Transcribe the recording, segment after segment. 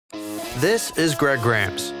This is Greg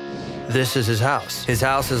Graham's. This is his house. His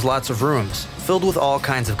house has lots of rooms, filled with all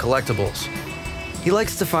kinds of collectibles. He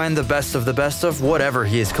likes to find the best of whatever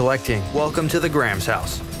he is collecting. Welcome to the Graham's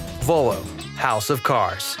house. Volo, House of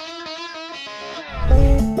Cars.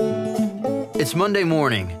 It's Monday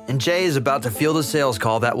morning, and Jay is about to field a sales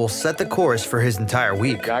call that will set the course for his entire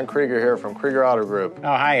week. John Krieger here from Krieger Auto Group. Oh,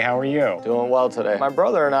 hi, how are you? Doing well today. My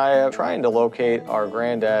brother and I are trying to locate our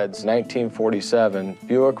granddad's 1947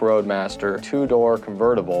 Buick Roadmaster two-door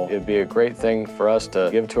convertible. It'd be a great thing for us to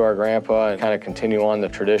give to our grandpa and kind of continue on the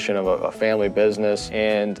tradition of a family business,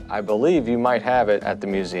 and I believe you might have it at the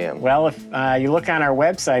museum. Well, if you look on our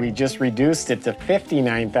website, we just reduced it to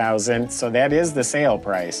 $59,000, so that is the sale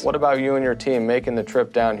price. What about you and your team making the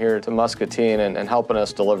trip down here to Muscatine and helping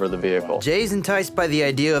us deliver the vehicle? Jay's enticed by the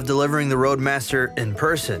idea of delivering the Roadmaster in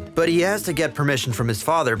person, but he has to get permission from his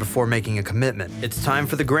father before making a commitment. It's time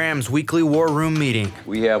for the Graham's weekly war room meeting.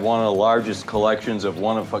 We have one of the largest collections of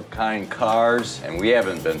one-of-a-kind cars, and we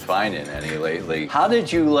haven't been finding any lately. How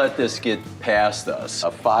did you let this get past us?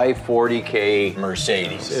 A 540K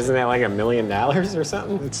Mercedes. Isn't that like $1 million or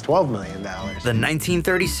something? It's $12 million. The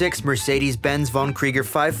 1936 Mercedes-Benz von Krieger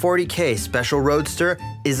 540K Special Roadster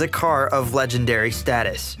is a car of legendary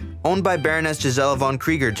status. Owned by Baroness Gisela von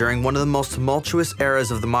Krieger during one of the most tumultuous eras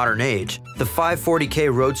of the modern age, the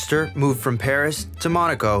 540K Roadster moved from Paris to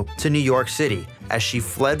Monaco to New York City as she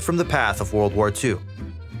fled from the path of World War II.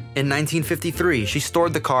 In 1953, she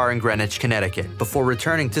stored the car in Greenwich, Connecticut, before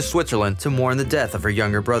returning to Switzerland to mourn the death of her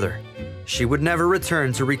younger brother. She would never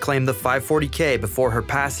return to reclaim the 540K before her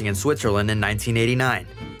passing in Switzerland in 1989.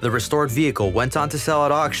 The restored vehicle went on to sell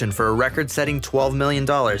at auction for a record-setting $12 million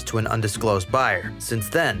to an undisclosed buyer. Since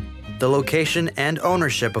then, the location and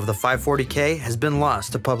ownership of the 540K has been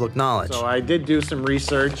lost to public knowledge. So I did do some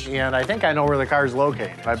research, and I think I know where the car's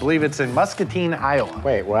located. I believe it's in Muscatine, Iowa.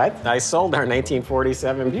 Wait, what? I sold our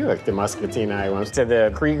 1947 Buick to Muscatine, Iowa, to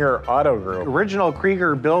the Krieger Auto Group. Original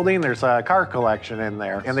Krieger building, there's a car collection in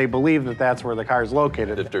there, and they believe that that's where the car's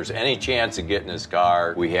located. If there's any chance of getting this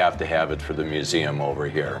car, we have to have it for the museum over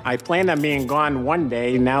here. I planned on being gone one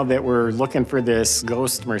day. Now that we're looking for this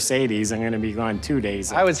ghost Mercedes, I'm going to be gone 2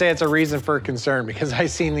 days. I would say it's a reason for concern because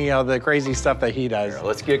I've seen the crazy stuff that he does.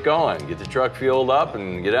 Let's get going. Get the truck fueled up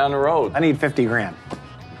and get on the road. I need 50 grand.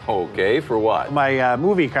 Okay, for what? My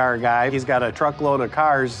movie car guy, he's got a truckload of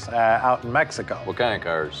cars out in Mexico. What kind of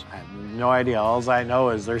cars? I have no idea. All I know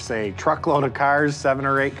is there's a truckload of cars, 7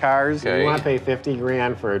 or 8 cars. Okay. You want to pay 50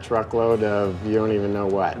 grand for a truckload of you don't even know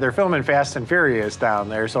what? They're filming Fast and Furious down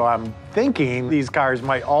there, so I'm thinking these cars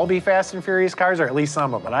might all be Fast and Furious cars, or at least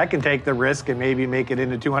some of them. I can take the risk and maybe make it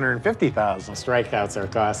into 250,000. Strikeouts are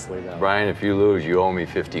costly, though. Brian, if you lose, you owe me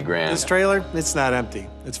 50 grand. This trailer, it's not empty.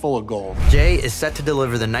 It's full of gold. Jay is set to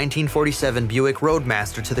deliver the 1947 Buick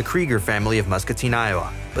Roadmaster to the Krieger family of Muscatine,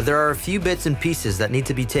 Iowa. But there are a few bits and pieces that need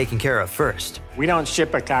to be taken care of first. We don't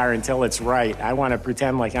ship a car until it's right. I want to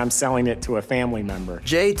pretend like I'm selling it to a family member.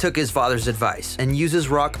 Jay took his father's advice and uses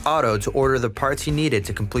Rock Auto to order the parts he needed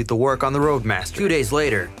to complete the work on the Roadmaster. 2 days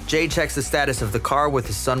later, Jay checks the status of the car with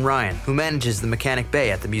his son Ryan, who manages the mechanic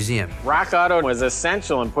bay at the museum. Rock Auto was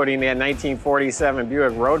essential in putting that 1947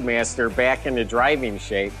 Buick Roadmaster back into driving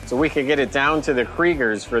shape so we could get it down to the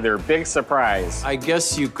Kriegers for their big surprise. I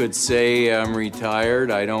guess you could say I'm retired.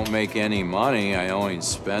 I don't make any money. I only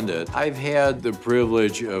spend it. I've had the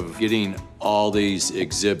privilege of getting all these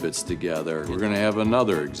exhibits together. We're gonna have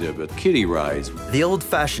another exhibit, kiddie rides. The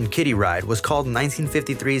old-fashioned kiddie ride was called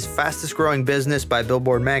 1953's fastest growing business by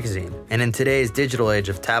Billboard magazine. And in today's digital age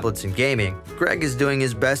of tablets and gaming, Greg is doing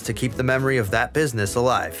his best to keep the memory of that business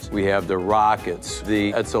alive. We have the rockets,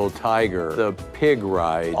 the Etzel Tiger, the pig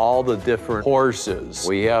ride, all the different horses.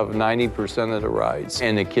 We have 90% of the rides,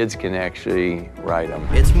 and the kids can actually ride them.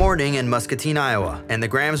 It's morning in Muscatine, Iowa, and the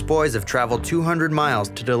Graham's boys have traveled 200 miles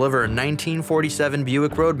to deliver a 1947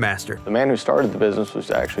 Buick Roadmaster. The man who started the business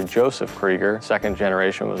was actually Joseph Krieger. Second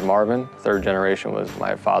generation was Marvin. Third generation was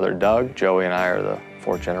my father, Doug. Joey and I are the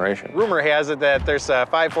fourth generation. Rumor has it that there's a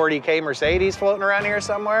 540K Mercedes floating around here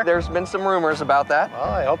somewhere. There's been some rumors about that. Well,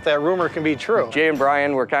 I hope that rumor can be true. Jay and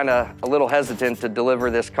Brian were kind of a little hesitant to deliver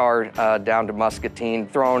this car down to Muscatine,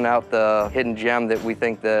 throwing out the hidden gem that we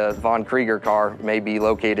think the Von Krieger car may be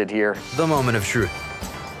located here. The moment of truth.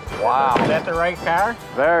 Wow. Is that the right car?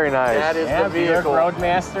 Very nice. That is the vehicle. Buick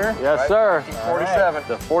Roadmaster? Yes, sir. 47.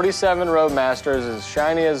 The 47 Roadmaster is as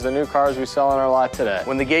shiny as the new cars we sell on our lot today.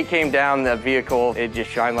 When the gate came down, that vehicle, it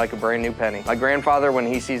just shined like a brand new penny. My grandfather, when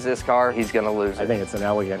he sees this car, he's gonna lose I it. think it's an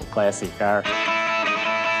elegant, classy car.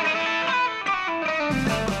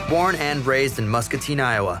 Born and raised in Muscatine,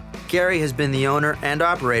 Iowa, Gary has been the owner and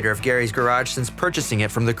operator of Gary's Garage since purchasing it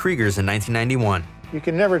from the Kriegers in 1991. You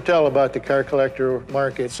can never tell about the car collector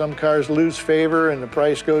market. Some cars lose favor and the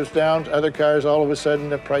price goes down. Other cars, all of a sudden,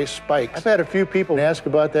 the price spikes. I've had a few people ask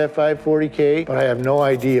about that 540K, but I have no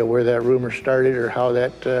idea where that rumor started or how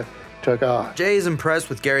that took off. Jay is impressed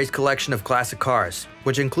with Gary's collection of classic cars,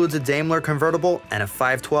 which includes a Daimler convertible and a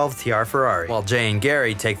 512 TR Ferrari. While Jay and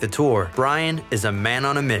Gary take the tour, Brian is a man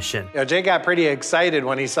on a mission. You know, Jay got pretty excited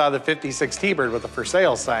when he saw the 56 T-Bird with a for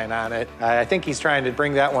sale sign on it. I think he's trying to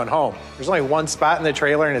bring that one home. There's only one spot in the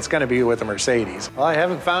trailer, and it's going to be with a Mercedes. Well, I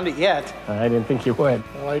haven't found it yet. I didn't think you would.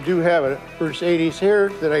 Well, I do have a Mercedes here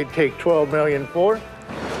that I'd take $12 million for.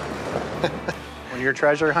 When you're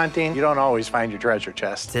treasure hunting, you don't always find your treasure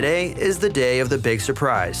chest. Today is the day of the big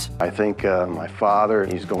surprise. I think my father,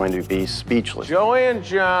 he's going to be speechless. Joey and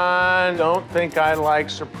John don't think I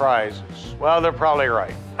like surprises. Well, they're probably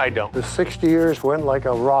right. I don't. The 60 years went like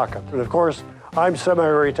a rocket. And of course, I'm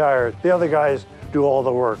semi-retired. The other guys do all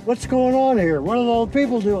the work. What's going on here? What are those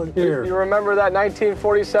people doing here? You remember that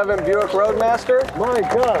 1947 Buick Roadmaster? My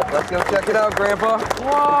God. Let's go check it out, Grandpa.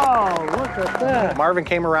 Wow, look at that. Marvin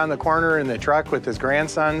came around the corner in the truck with his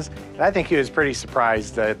grandsons, and I think he was pretty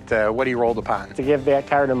surprised at what he rolled upon. To give that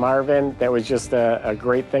car to Marvin, that was just a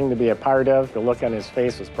great thing to be a part of. The look on his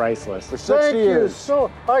face was priceless. For 60 years.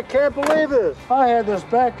 So, I can't believe this. I had this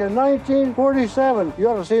back in 1947. You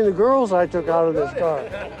ought to have seen the girls I took out of this car.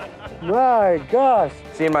 My gosh.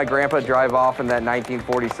 Seeing my grandpa drive off in that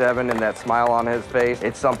 1947 and that smile on his face,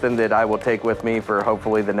 it's something that I will take with me for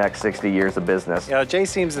hopefully the next 60 years of business. You know, Jay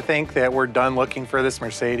seems to think that we're done looking for this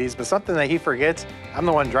Mercedes, but something that he forgets, I'm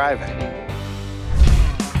the one driving.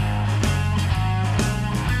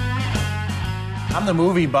 I'm the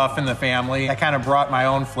movie buff in the family. I kind of brought my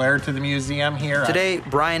own flair to the museum here. Today,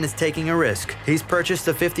 Brian is taking a risk. He's purchased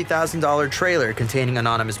a $50,000 trailer containing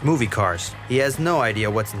anonymous movie cars. He has no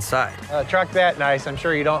idea what's inside. A truck that nice, I'm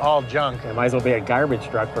sure you don't haul junk. It might as well be a garbage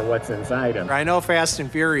truck for what's inside him. I know Fast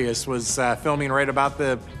and Furious was filming right about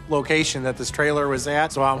the location that this trailer was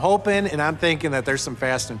at, so I'm hoping and I'm thinking that there's some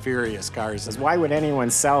Fast and Furious cars. Why would anyone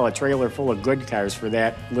sell a trailer full of good cars for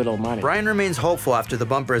that little money? Brian remains hopeful after the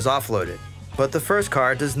bumper is offloaded, but the first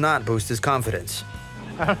car does not boost his confidence.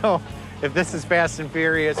 I don't know if this is Fast and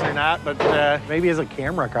Furious or not, but maybe it's a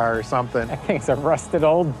camera car or something. I think it's a rusted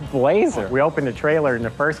old Blazer. We opened the trailer and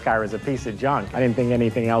the first car was a piece of junk. I didn't think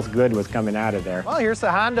anything else good was coming out of there. Well, here's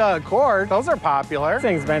the Honda Accord. Those are popular. This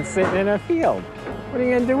thing's been sitting in a field. What are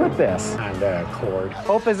you gonna do with this? Honda Accord.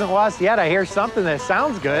 Hope isn't lost yet. I hear something that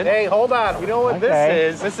sounds good. Hey, hold on. You know what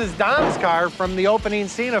this is? This is Don's car from the opening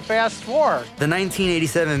scene of Fast 4. The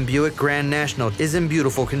 1987 Buick Grand National is in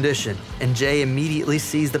beautiful condition, and Jay immediately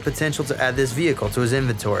sees the potential to add this vehicle to his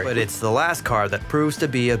inventory. But it's the last car that proves to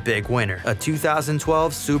be a big winner, a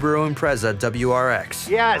 2012 Subaru Impreza WRX.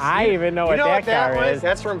 Yes. I even know what that car is.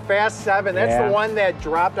 That's from Fast 7. That's the one that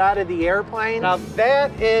dropped out of the airplane. Now,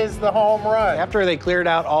 that is the home run. After they cleared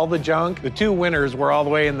out all the junk, the two winners were all the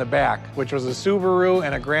way in the back, which was a Subaru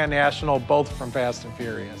and a Grand National, both from Fast and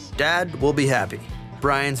Furious. Dad will be happy.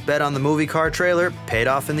 Brian's bet on the movie car trailer paid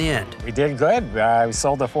off in the end. We did good. We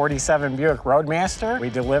sold a 47 Buick Roadmaster. We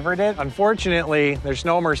delivered it. Unfortunately, there's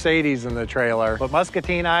no Mercedes in the trailer, but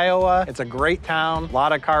Muscatine, Iowa, it's a great town, a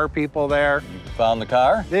lot of car people there. You found the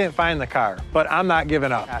car? Didn't find the car, but I'm not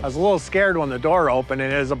giving up. I was a little scared when the door opened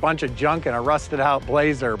and it was a bunch of junk and a rusted out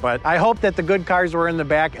Blazer, but I hope that the good cars were in the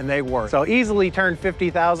back, and they were. So easily turned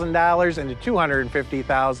 $50,000 into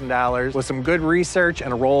 $250,000 with some good research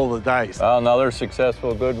and a roll of the dice. Well, another successful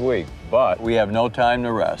good week, but we have no time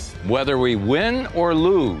to rest. Whether we win or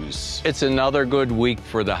lose, it's another good week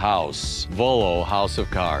for the house. Volo House of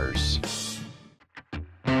Cars.